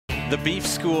The Beef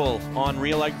School on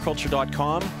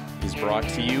RealAgriculture.com is brought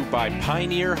to you by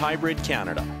Pioneer Hybrid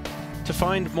Canada. To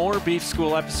find more Beef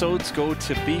School episodes, go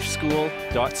to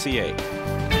beefschool.ca.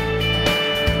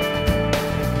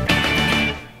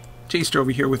 Jay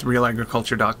Strover here with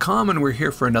RealAgriculture.com, and we're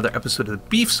here for another episode of the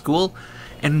Beef School.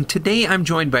 And today I'm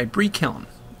joined by Breanna Kelln,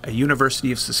 a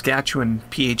University of Saskatchewan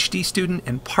PhD student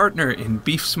and partner in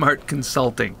Beef Smart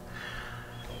Consulting.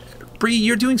 Bree,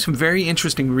 you're doing some very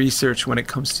interesting research when it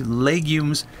comes to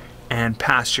legumes and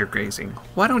pasture grazing.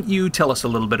 Why don't you tell us a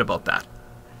little bit about that?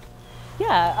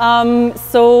 Yeah,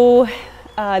 so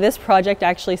this project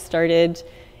actually started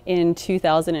in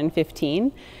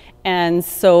 2015. And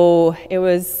so it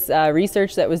was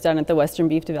research that was done at the Western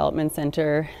Beef Development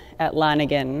Centre at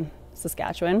Lanigan,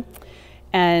 Saskatchewan.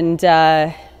 And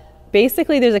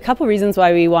basically there's a couple reasons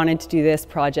why we wanted to do this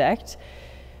project.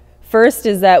 First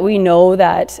is that we know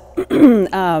that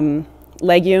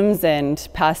legumes and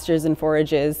pastures and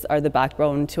forages are the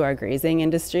backbone to our grazing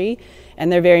industry,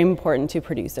 and they're very important to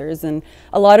producers. And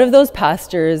a lot of those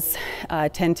pastures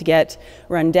tend to get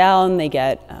run down, they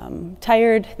get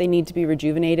tired, they need to be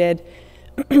rejuvenated.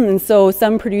 And so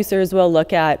some producers will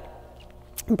look at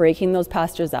breaking those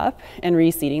pastures up and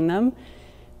reseeding them.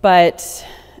 But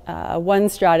one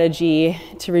strategy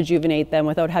to rejuvenate them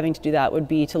without having to do that would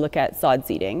be to look at sod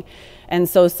seeding. And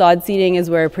so sod seeding is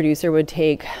where a producer would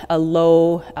take a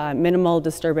low, minimal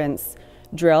disturbance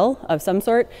drill of some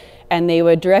sort, and they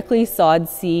would directly sod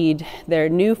seed their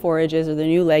new forages or their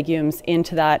new legumes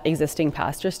into that existing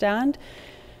pasture stand.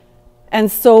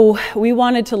 And so we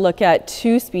wanted to look at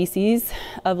two species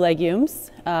of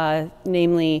legumes,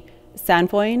 namely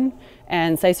sainfoin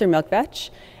and cicer milkvetch,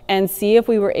 and see if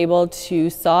we were able to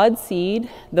sod seed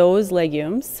those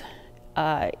legumes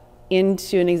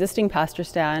into an existing pasture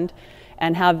stand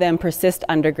and have them persist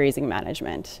under grazing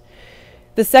management.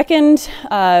 The second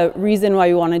reason why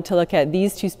we wanted to look at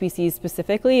these two species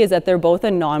specifically is that they're both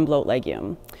a non-bloat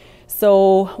legume.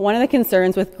 So one of the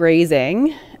concerns with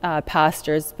grazing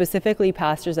pastures, specifically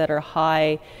pastures that are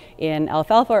high in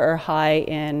alfalfa or high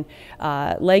in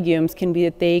legumes, can be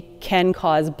that they can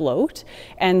cause bloat.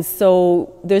 And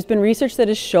so there's been research that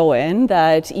has shown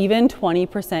that even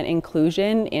 20%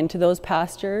 inclusion into those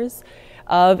pastures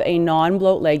of a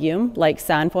non-bloat legume like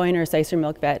sainfoin or cicer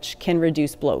milkvetch can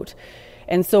reduce bloat.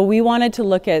 And so we wanted to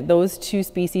look at those two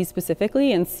species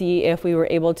specifically and see if we were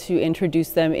able to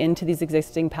introduce them into these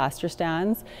existing pasture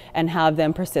stands and have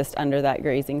them persist under that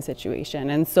grazing situation.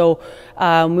 And so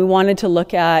we wanted to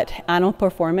look at animal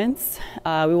performance,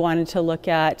 we wanted to look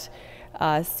at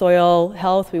soil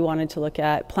health, we wanted to look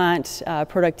at plant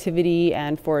productivity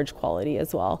and forage quality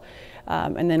as well.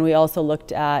 And then we also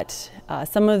looked at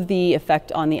some of the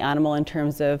effect on the animal in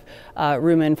terms of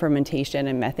rumen fermentation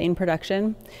and methane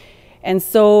production. And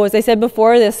so, as I said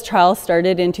before, this trial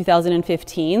started in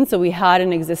 2015. So we had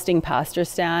an existing pasture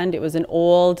stand. It was an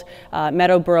old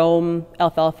meadow brome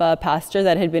alfalfa pasture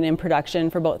that had been in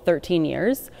production for about 13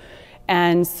 years.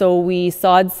 And so we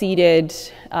sod seeded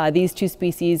these two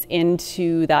species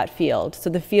into that field. So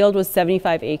the field was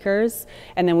 75 acres,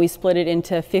 and then we split it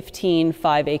into 15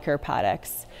 5-acre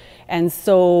paddocks. And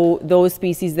so those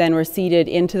species then were seeded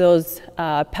into those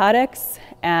paddocks,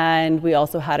 and we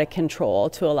also had a control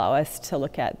to allow us to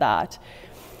look at that.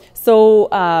 So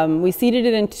we seeded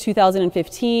it in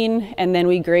 2015, and then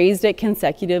we grazed it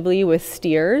consecutively with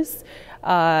steers,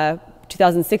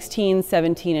 2016,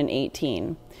 17, and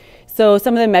 18. So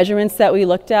some of the measurements that we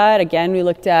looked at, again, we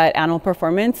looked at animal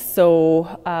performance.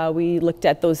 So we looked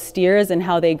at those steers and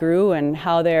how they grew and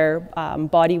how their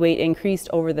body weight increased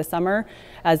over the summer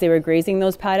as they were grazing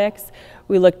those paddocks.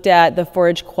 We looked at the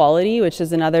forage quality, which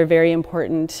is another very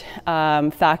important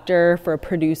factor for a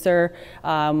producer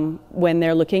when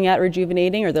they're looking at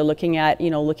rejuvenating or they're looking at,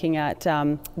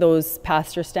 those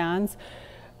pasture stands.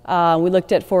 We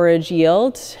looked at forage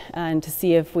yield and to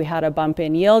see if we had a bump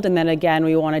in yield, and then again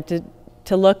we wanted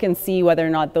to look and see whether or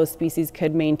not those species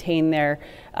could maintain their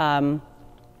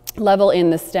level in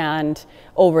the stand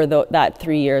over that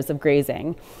 3 years of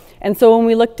grazing. And so when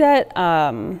we looked at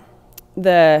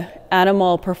the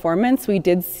animal performance, we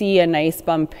did see a nice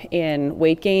bump in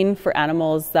weight gain for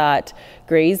animals that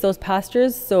graze those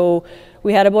pastures. So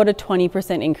we had about a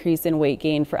 20% increase in weight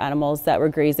gain for animals that were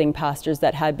grazing pastures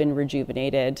that had been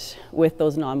rejuvenated with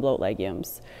those non-bloat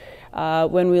legumes.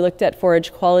 When we looked at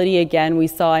forage quality, again, we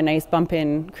saw a nice bump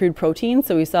in crude protein.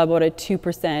 So we saw about a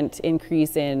 2%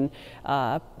 increase in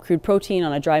crude protein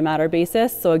on a dry matter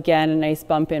basis. So again, a nice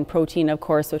bump in protein, of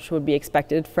course, which would be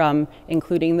expected from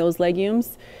including those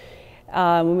legumes.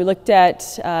 When we looked at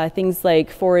things like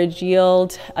forage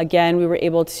yield, again, we were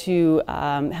able to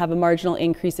have a marginal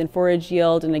increase in forage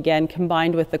yield, and again,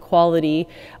 combined with the quality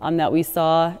that we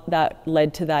saw, that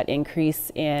led to that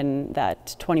increase in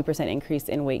that 20% increase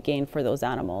in weight gain for those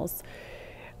animals.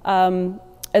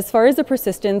 As far as the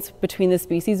persistence between the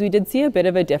species, we did see a bit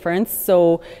of a difference.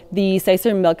 So the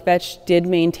cicer milkvetch did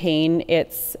maintain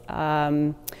its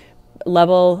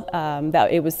level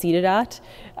that it was seeded at,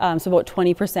 so about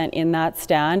 20% in that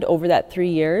stand over that 3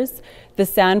 years. The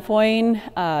sainfoin,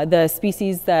 the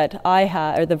species that I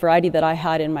had, or the variety that I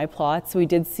had in my plots, we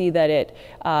did see that it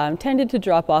tended to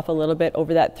drop off a little bit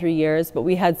over that 3 years, but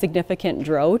we had significant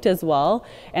drought as well,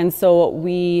 and so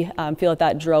we feel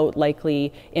that drought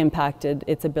likely impacted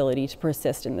its ability to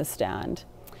persist in the stand.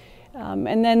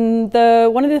 And then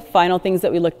one of the final things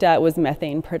that we looked at was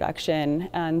methane production.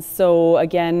 And so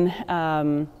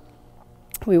again,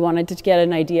 we wanted to get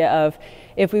an idea of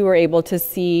if we were able to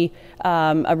see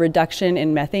a reduction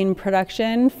in methane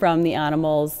production from the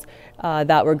animals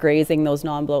that were grazing those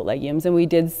non-bloat legumes. And we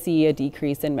did see a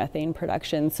decrease in methane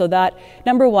production. So that,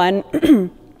 number one,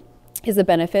 is a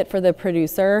benefit for the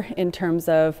producer in terms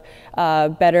of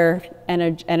better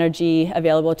energy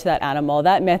available to that animal.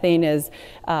 That methane is,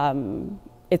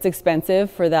 it's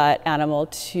expensive for that animal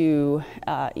to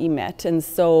emit. And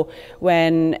so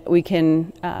when we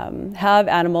can have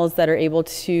animals that are able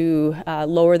to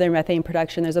lower their methane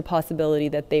production, there's a possibility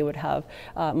that they would have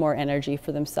more energy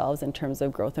for themselves in terms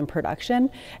of growth and production,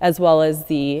 as well as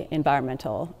the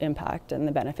environmental impact and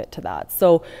the benefit to that.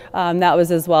 So that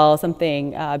was as well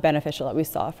something beneficial that we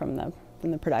saw from the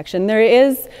production. There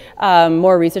is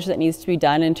more research that needs to be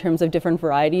done in terms of different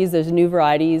varieties. There's new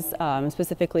varieties,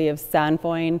 specifically of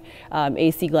sainfoin.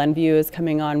 AC Glenview is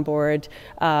coming on board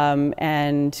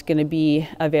and going to be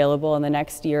available in the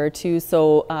next year or two.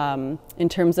 So in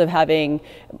terms of having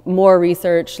more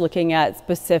research looking at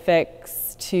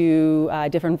specifics to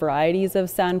different varieties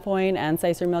of sainfoin and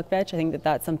cicer milkvetch, I think that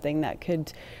that's something that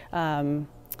could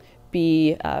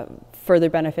be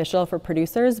further beneficial for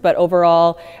producers. But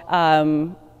overall,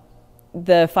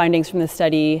 the findings from the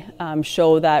study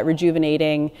show that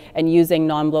rejuvenating and using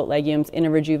non-bloat legumes in a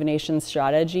rejuvenation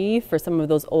strategy for some of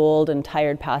those old and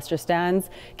tired pasture stands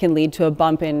can lead to a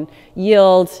bump in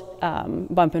yield,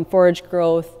 bump in forage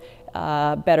growth,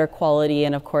 better quality,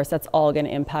 and of course that's all going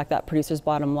to impact that producer's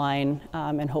bottom line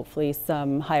and hopefully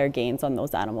some higher gains on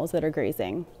those animals that are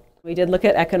grazing. We did look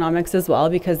at economics as well,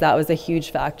 because that was a huge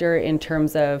factor in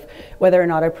terms of whether or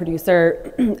not a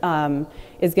producer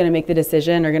is going to make the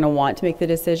decision or going to want to make the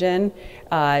decision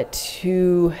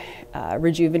to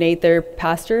rejuvenate their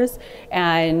pastures.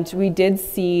 And we did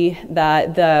see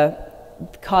that the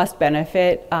cost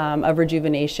benefit of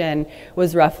rejuvenation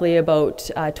was roughly about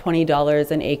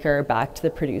 $20 an acre back to the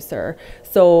producer.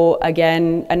 So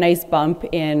again, a nice bump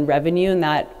in revenue, and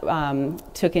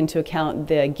that took into account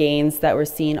the gains that were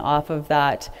seen off of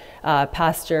that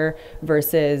pasture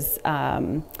versus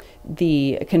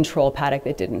the control paddock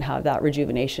that didn't have that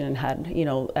rejuvenation and had, you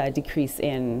know, a decrease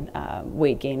in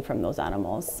weight gain from those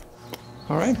animals.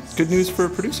 All right, good news for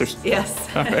producers. Yes.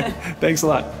 All right, thanks a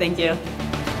lot. Thank you.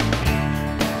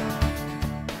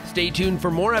 Stay tuned for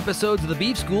more episodes of The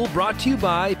Beef School, brought to you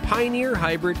by Pioneer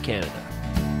Hybrid Canada.